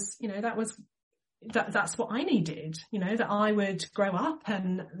that was, you know, that's what I needed, you know, that I would grow up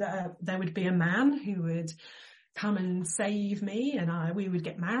and there would be a man who would come and save me, and we would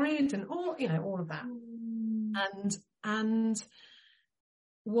get married and all, you know, all of that. And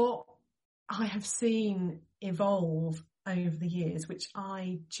what I have seen evolve over the years, which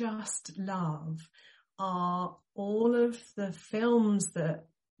I just love, are all of the films that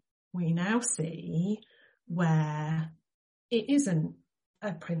we now see where it isn't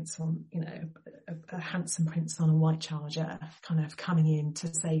a prince on, you know, a handsome prince on a white charger kind of coming in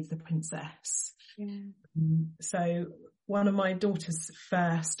to save the princess. So one of my daughter's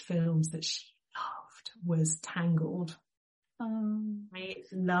first films that she loved was Tangled. I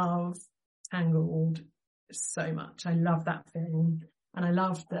love Tangled so much. I love that film, and I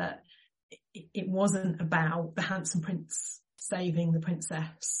love that it wasn't about the handsome prince saving the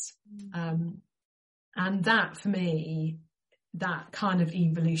princess. And that, for me, that kind of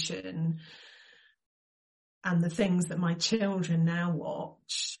evolution and the things that my children now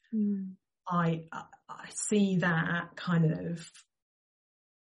watch, I see that kind of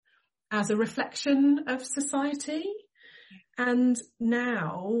as a reflection of society. And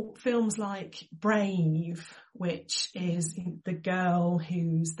now films like Brave, which is the girl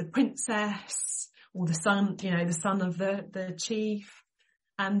who's the princess, or the son, you know, the son of the chief,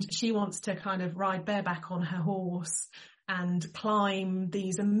 and she wants to kind of ride bareback on her horse and climb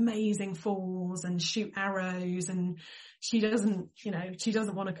these amazing falls and shoot arrows, and she doesn't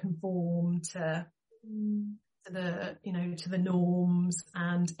want to conform to the norms.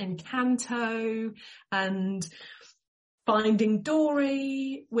 And Encanto and Finding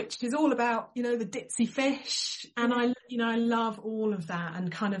Dory, which is all about, you know, the ditzy fish. And I love all of that, and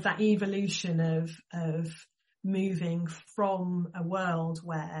kind of that evolution of moving from a world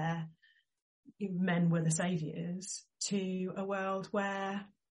where men were the saviors to a world where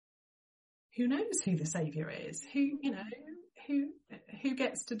who knows who the saviour is? Who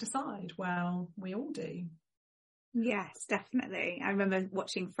gets to decide? Well, we all do. Yes, definitely. I remember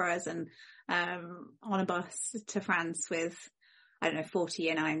watching Frozen on a bus to France with, I don't know, 40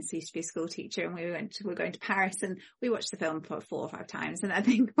 year nines who used to be a school teacher, and we were going to Paris, and we watched the film for 4 or 5 times. And I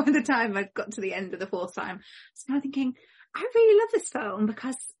think by the time I'd got to the end of the 4th time, I was kind of thinking, I really love this film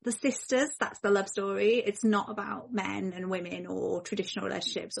because the sisters, that's the love story. It's not about men and women or traditional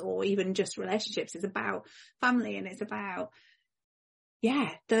relationships or even just relationships. It's about family, and it's about,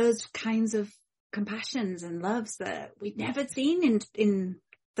 those kinds of compassions and loves that we'd never seen in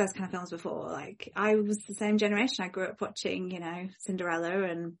those kind of films before. Like, I was the same generation. I grew up watching, Cinderella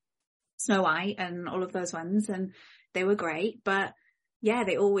and Snow White and all of those ones, and they were great, but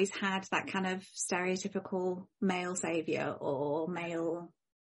they always had that kind of stereotypical male saviour or male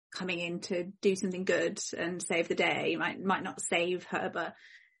coming in to do something good and save the day. Might not save her, but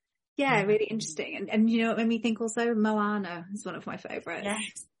really interesting. And you know what made me think also? Moana is one of my favourites.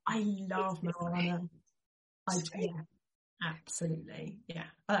 Yes, I love Moana. Absolutely. Yeah.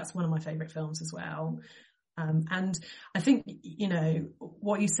 That's one of my favourite films as well. And I think,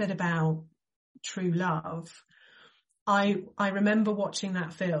 what you said about true love, I remember watching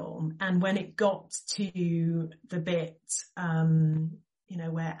that film, and when it got to the bit,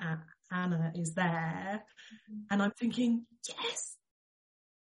 where Anna is there, and I'm thinking, yes,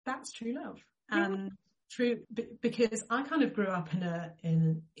 that's true love. And true, because I kind of grew up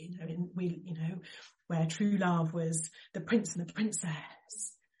where true love was the prince and the princess.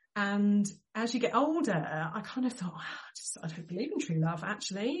 And as you get older, I kind of thought, I don't believe in true love,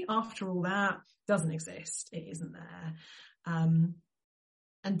 actually. After all, that doesn't exist. It isn't there.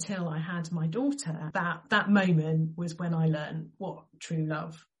 Until I had my daughter, that moment was when I learned what true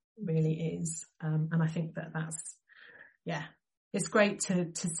love really is. And I think that's, it's great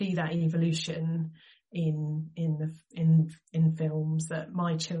to see that evolution in films that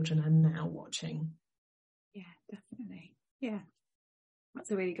my children are now watching. Yeah, definitely. Yeah.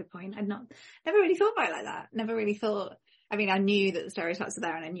 That's a really good point. I'd never really thought about it like that. Never really thought, I mean, I knew that the stereotypes were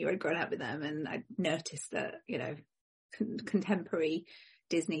there, and I knew I'd grown up with them, and I noticed that, contemporary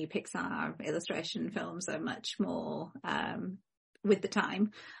Disney, Pixar illustration films are much more, with the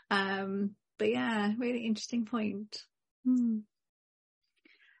time. But really interesting point.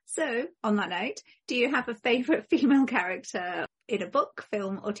 So on that note, do you have a favourite female character in a book,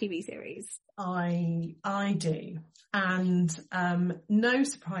 film or TV series? I do. And no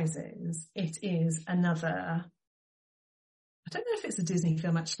surprises, it is another, I don't know if it's a Disney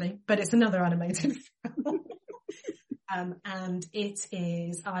film actually, but it's another animated film. And it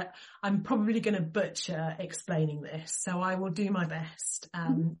is, I'm probably going to butcher explaining this, so I will do my best.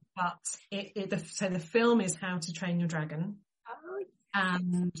 But so the film is How to Train Your Dragon. Oh,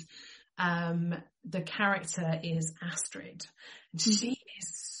 and the character is Astrid. She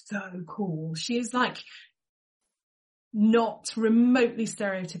is so cool. She is like not remotely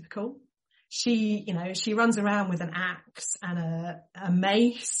stereotypical. She runs around with an axe and a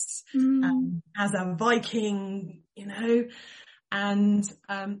mace, as a Viking, and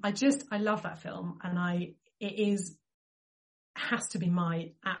I love that film, and it has to be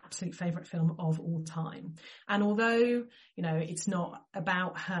my absolute favourite film of all time. And although, it's not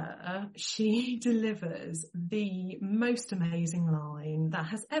about her, she delivers the most amazing line that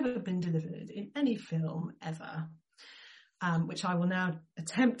has ever been delivered in any film ever, which I will now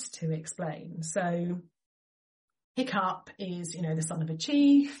attempt to explain. So Hiccup is, the son of a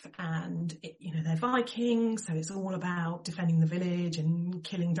chief, and, they're Vikings, so it's all about defending the village and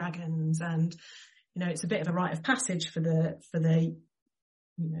killing dragons, and it's a bit of a rite of passage for the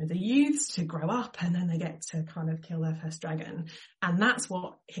youths to grow up, and then they get to kind of kill their first dragon. And that's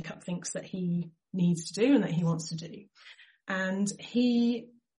what Hiccup thinks that he needs to do and that he wants to do. And he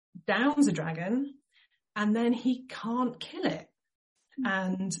downs a dragon, and then he can't kill it.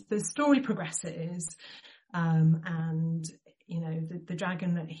 And the story progresses, and, the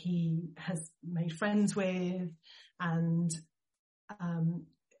dragon that he has made friends with, and,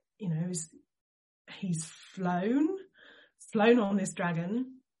 he's flown on this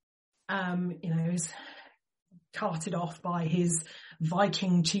dragon, is carted off by his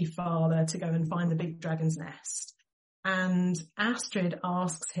Viking chief father to go and find the big dragon's nest. And Astrid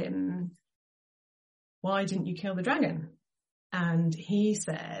asks him, why didn't you kill the dragon? And he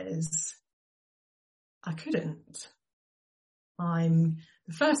says, I couldn't. I'm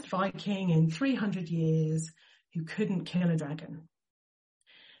the first Viking in 300 years who couldn't kill a dragon.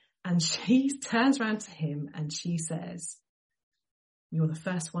 And she turns around to him and she says, you're the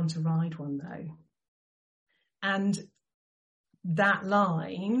first one to ride one though. And that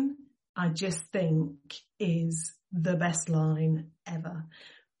line I just think is the best line ever,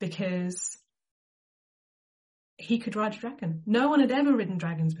 because he could ride a dragon. No one had ever ridden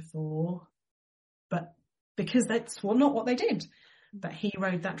dragons before, but because that's not what they did. But he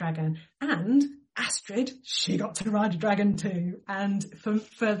rode that dragon, and Astrid, she got to ride a dragon too. And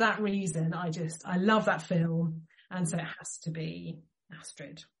for that reason, I love that film. And so it has to be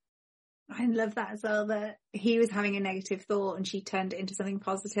Astrid. I love that as well, that he was having a negative thought and she turned it into something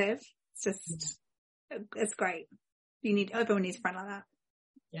positive. It's just, it's great. Everyone needs a friend like that.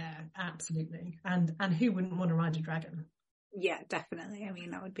 Yeah, absolutely. And who wouldn't want to ride a dragon? Yeah, definitely. I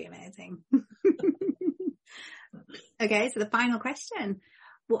mean, that would be amazing. Okay, so the final question.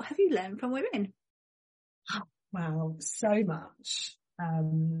 What have you learned from women? Wow, so much.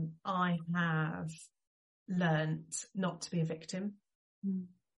 I have learnt not to be a victim,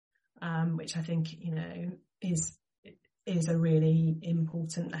 which I think, is a really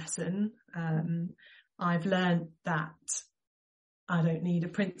important lesson. I've learnt that I don't need a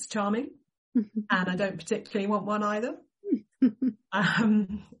Prince Charming, and I don't particularly want one either.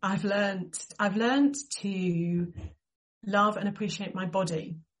 I've learnt to love and appreciate my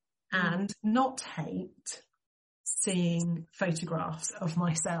body and not hate seeing photographs of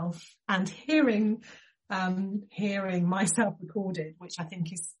myself and hearing myself recorded, which I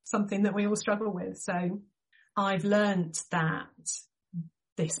think is something that we all struggle with. So I've learnt that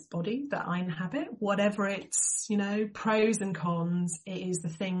this body that I inhabit, whatever its, pros and cons, it is the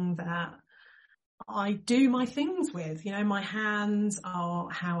thing that I do my things with. My hands are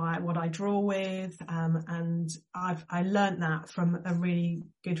what I draw with, and I learnt that from a really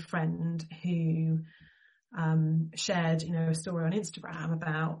good friend who shared, a story on Instagram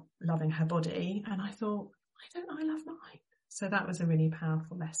about loving her body, and I thought, why don't I love mine? So that was a really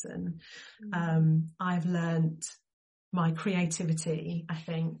powerful lesson. I've learnt my creativity, I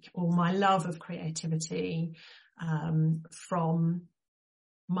think, or my love of creativity, from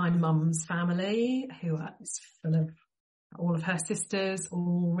my mum's family, who is full of all of her sisters,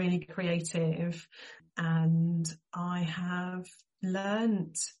 all really creative. And I have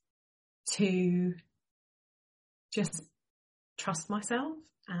learnt to just trust myself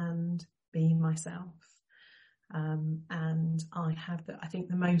and be myself. And I think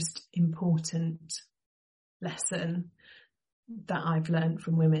the most important lesson that I've learnt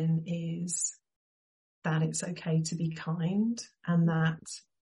from women is that it's okay to be kind, and that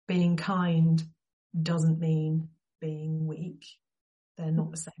being kind doesn't mean being weak. They're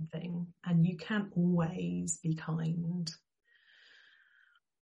not the same thing, and you can't always be kind.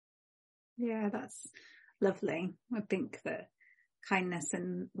 Yeah, that's lovely. I think that kindness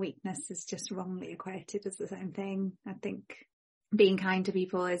and weakness is just wrongly equated as the same thing. I think being kind to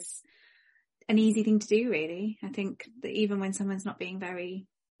people is an easy thing to do, really. I think that even when someone's not being very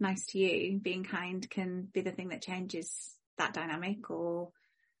nice to you, being kind can be the thing that changes that dynamic, or,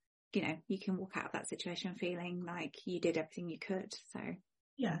 you can walk out of that situation feeling like you did everything you could. So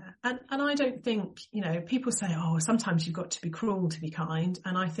yeah, and I don't think, people say, oh, sometimes you've got to be cruel to be kind,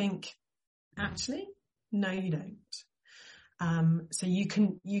 and I think actually no, you don't. So you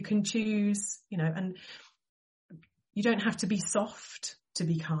can choose, and you don't have to be soft to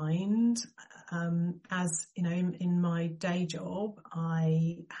be kind. As in my day job,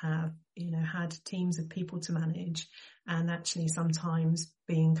 I have had teams of people to manage, and actually sometimes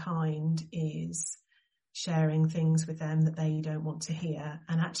being kind is sharing things with them that they don't want to hear,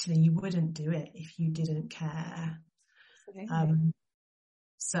 and actually you wouldn't do it if you didn't care.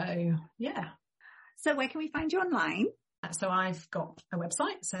 So yeah. So where can we find you online? So I've got a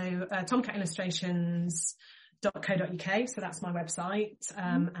website, so tomcatillustrations.co.uk, so that's my website,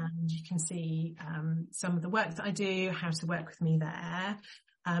 and you can see some of the work that I do, how to work with me there.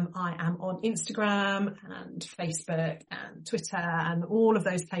 I am on Instagram and Facebook and Twitter and all of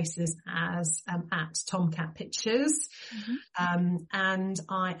those places as at Tomcat Pictures. And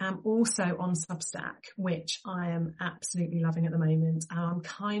I am also on Substack, which I am absolutely loving at the moment. And I'm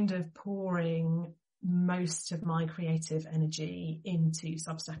kind of pouring most of my creative energy into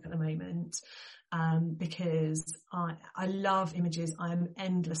Substack at the moment, because I love images. I'm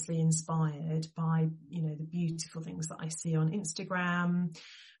endlessly inspired by, the beautiful things that I see on Instagram.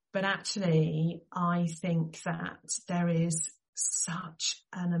 But actually, I think that there is such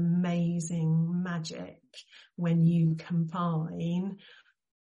an amazing magic when you combine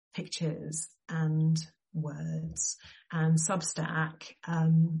pictures and words. And Substack,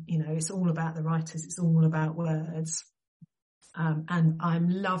 it's all about the writers, it's all about words. And I'm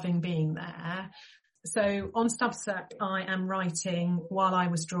loving being there. So on Substack, I am writing while I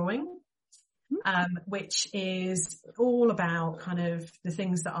was drawing. which is all about kind of the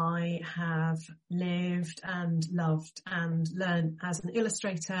things that I have lived and loved and learned as an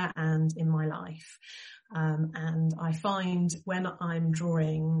illustrator and in my life. And I find when I'm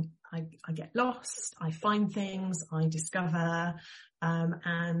drawing, I get lost, I find things, I discover,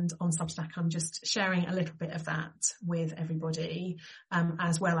 and on Substack, I'm just sharing a little bit of that with everybody,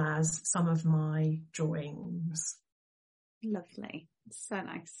 as well as some of my drawings. Lovely. So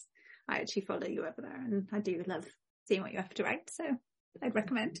nice. I actually follow you over there, and I do love seeing what you have to write, so I'd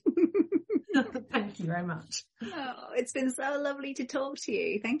recommend. Thank you very much. Oh, it's been so lovely to talk to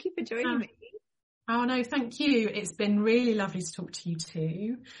you. Thank you for joining me. Oh no, thank you. It's been really lovely to talk to you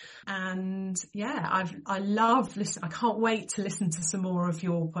too. And yeah, I love listening. I can't wait to listen to some more of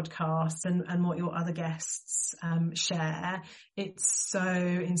your podcasts and what your other guests share. It's so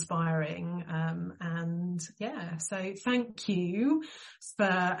inspiring. And yeah, so thank you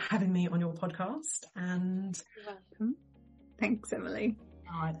for having me on your podcast. And you're welcome. Thanks, Emily.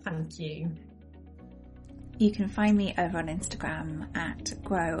 All right, thank you. You can find me over on Instagram at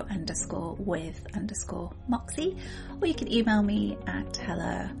grow_with_Moxie, or you can email me at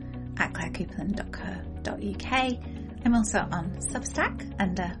hello@clairecoupland.co.uk. I'm also on Substack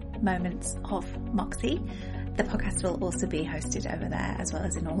under Moments of Moxie. The podcast will also be hosted over there, as well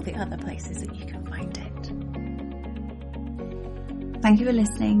as in all the other places that you can find it. Thank you for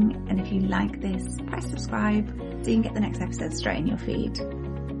listening, and if you like this, press subscribe so you can get the next episode straight in your feed.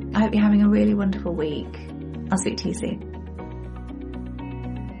 I hope you're having a really wonderful week. I'll speak to you soon.